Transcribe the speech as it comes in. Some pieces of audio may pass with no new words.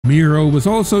Miro was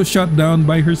also shut down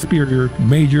by her superior,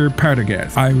 Major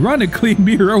Partagaz. Ironically,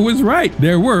 Miro was right.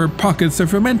 There were pockets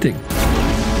of fermenting.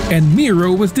 And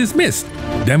Miro was dismissed,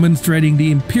 demonstrating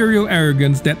the imperial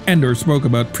arrogance that Andor spoke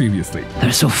about previously.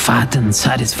 They're so fat and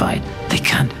satisfied, they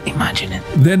can't imagine it.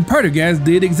 Then Partagaz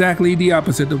did exactly the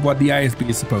opposite of what the ISB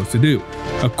is supposed to do,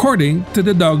 according to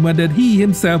the dogma that he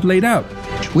himself laid out.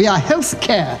 We are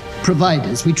healthcare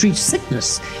providers. We treat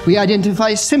sickness. We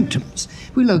identify symptoms.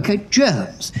 We locate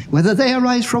germs, whether they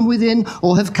arise from within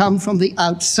or have come from the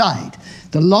outside.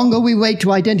 The longer we wait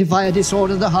to identify a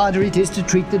disorder, the harder it is to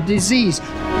treat the disease.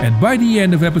 And by the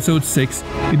end of episode 6,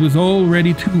 it was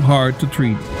already too hard to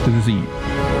treat the disease.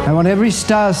 I want every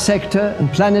star sector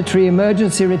and planetary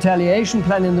emergency retaliation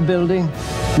plan in the building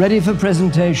ready for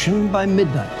presentation by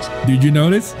midnight. Did you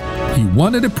notice? He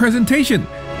wanted a presentation.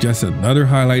 Just another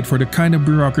highlight for the kind of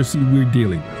bureaucracy we're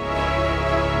dealing with.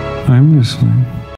 I'm listening.